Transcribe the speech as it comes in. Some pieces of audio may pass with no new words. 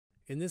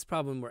In this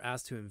problem, we're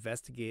asked to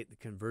investigate the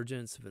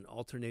convergence of an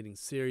alternating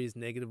series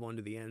 (-1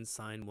 to the n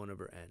sine 1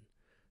 over n).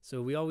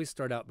 So we always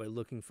start out by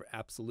looking for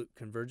absolute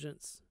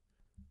convergence.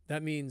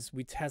 That means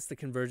we test the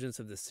convergence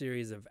of the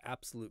series of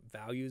absolute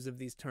values of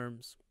these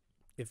terms.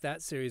 If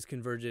that series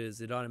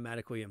converges, it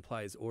automatically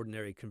implies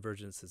ordinary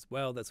convergence as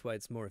well. That's why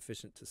it's more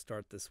efficient to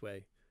start this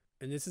way.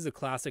 And this is a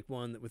classic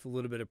one that with a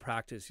little bit of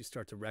practice you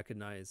start to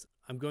recognize.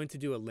 I'm going to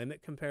do a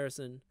limit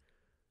comparison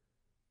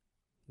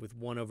with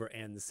 1 over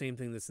n, the same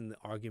thing that's in the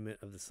argument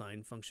of the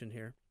sine function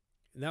here.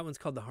 And that one's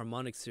called the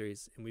harmonic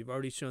series, and we've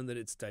already shown that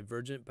it's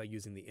divergent by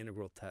using the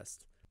integral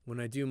test. When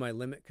I do my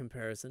limit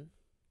comparison,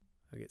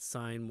 I get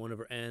sine 1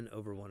 over n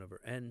over 1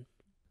 over n.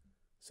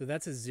 So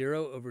that's a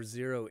 0 over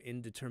 0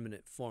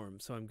 indeterminate form,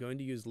 so I'm going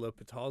to use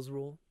L'Hopital's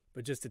rule.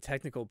 But just a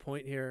technical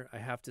point here, I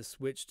have to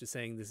switch to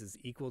saying this is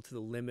equal to the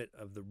limit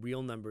of the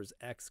real numbers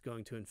x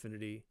going to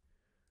infinity,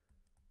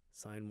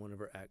 sine 1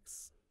 over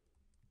x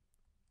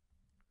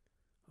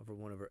over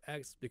 1 over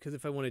x, because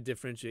if I want to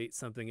differentiate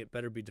something, it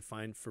better be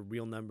defined for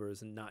real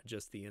numbers and not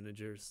just the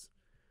integers.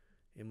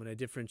 And when I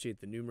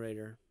differentiate the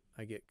numerator,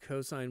 I get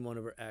cosine 1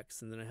 over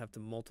x, and then I have to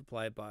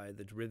multiply by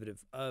the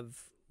derivative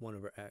of 1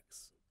 over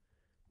x,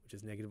 which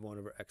is -1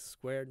 over x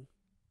squared.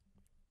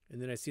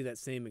 And then I see that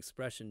same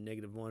expression,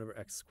 -1 over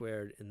x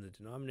squared, in the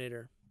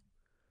denominator.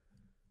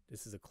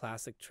 This is a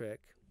classic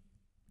trick.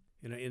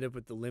 And I end up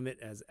with the limit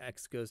as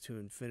x goes to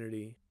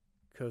infinity,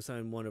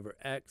 cosine 1 over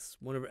x.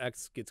 1 over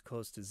x gets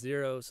close to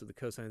 0, so the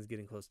cosine is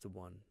getting close to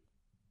 1.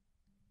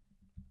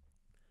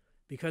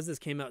 Because this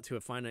came out to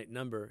a finite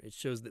number, it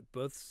shows that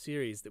both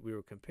series that we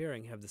were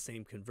comparing have the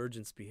same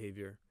convergence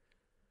behavior.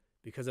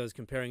 Because I was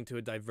comparing to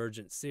a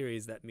divergent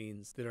series, that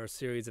means that our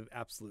series of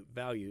absolute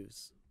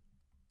values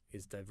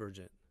is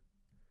divergent.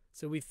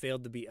 So we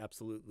failed to be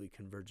absolutely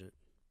convergent.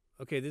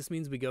 Okay, this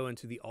means we go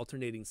into the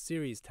alternating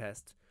series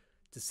test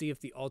to see if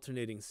the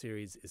alternating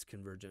series is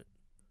convergent.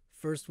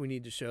 First, we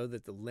need to show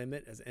that the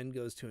limit as n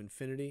goes to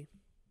infinity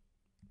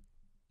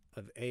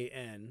of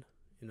an,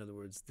 in other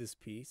words, this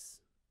piece,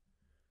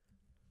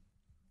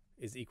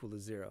 is equal to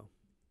 0.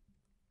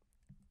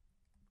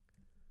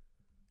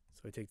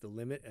 So I take the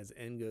limit as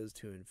n goes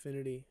to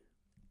infinity,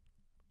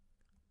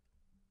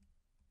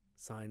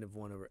 sine of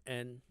 1 over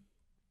n.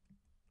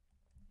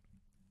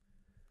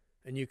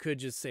 And you could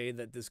just say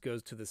that this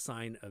goes to the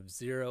sine of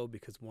 0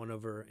 because 1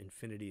 over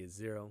infinity is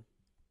 0.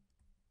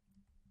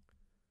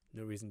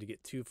 No reason to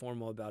get too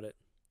formal about it.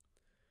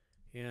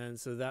 And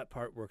so that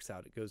part works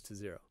out. It goes to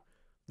 0.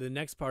 The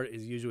next part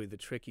is usually the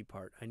tricky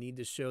part. I need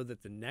to show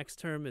that the next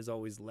term is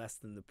always less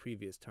than the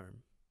previous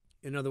term.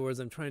 In other words,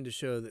 I'm trying to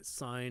show that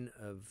sine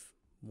of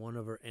 1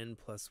 over n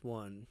plus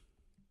 1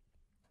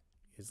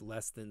 is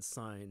less than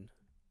sine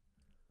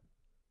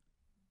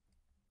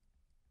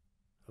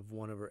of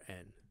 1 over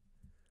n.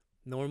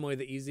 Normally,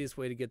 the easiest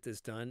way to get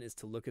this done is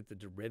to look at the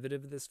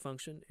derivative of this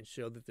function and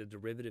show that the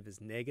derivative is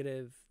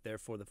negative,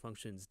 therefore the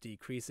function is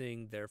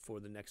decreasing, therefore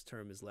the next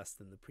term is less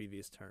than the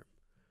previous term.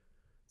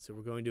 So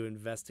we're going to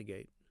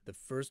investigate the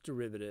first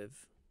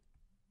derivative.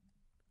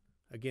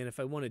 Again,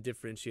 if I want to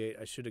differentiate,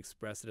 I should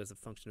express it as a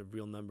function of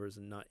real numbers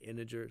and not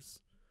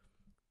integers.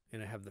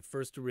 And I have the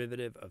first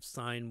derivative of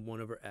sine 1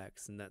 over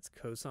x, and that's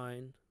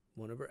cosine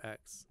 1 over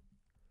x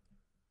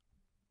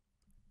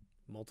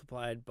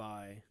multiplied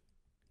by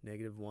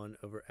 -1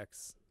 over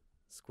x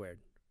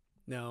squared.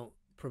 Now,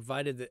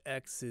 provided that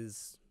x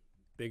is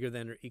bigger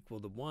than or equal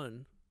to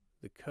 1,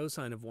 the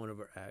cosine of 1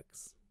 over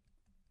x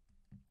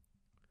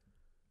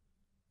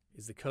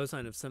is the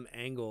cosine of some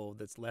angle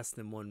that's less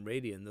than 1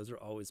 radian. Those are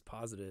always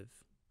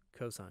positive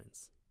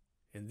cosines.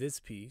 And this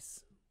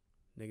piece,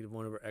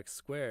 -1 over x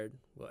squared,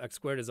 well, x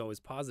squared is always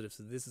positive,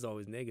 so this is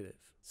always negative.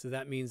 So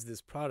that means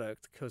this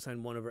product,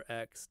 cosine 1 over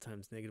x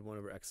times -1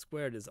 over x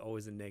squared, is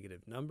always a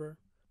negative number.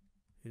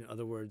 In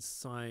other words,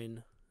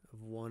 sine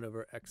of 1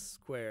 over x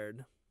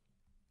squared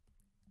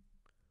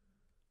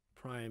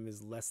prime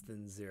is less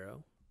than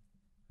 0.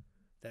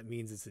 That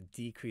means it's a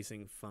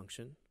decreasing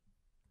function.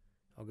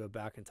 I'll go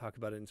back and talk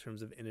about it in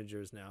terms of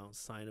integers now.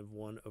 Sine of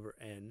 1 over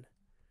n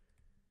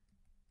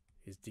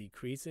is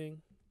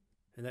decreasing,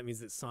 and that means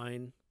that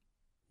sine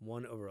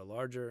 1 over a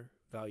larger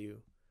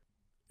value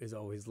is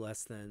always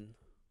less than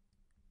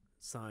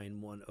sine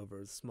 1 over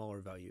a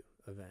smaller value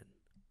of n.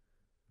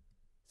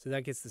 So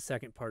that gets the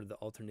second part of the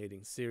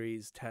alternating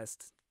series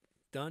test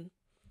done.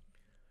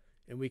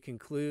 And we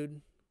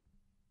conclude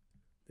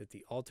that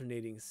the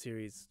alternating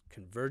series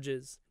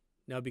converges.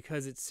 Now,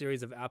 because its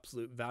series of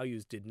absolute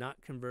values did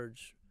not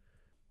converge,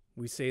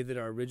 we say that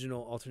our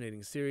original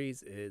alternating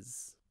series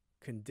is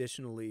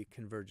conditionally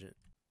convergent.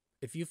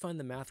 If you find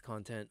the math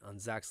content on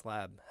Zach's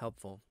Lab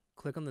helpful,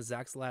 click on the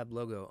Zach's Lab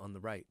logo on the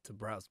right to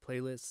browse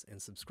playlists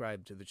and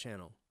subscribe to the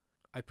channel.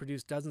 I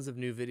produce dozens of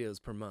new videos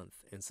per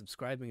month, and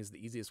subscribing is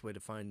the easiest way to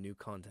find new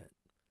content.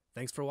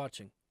 Thanks for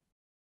watching.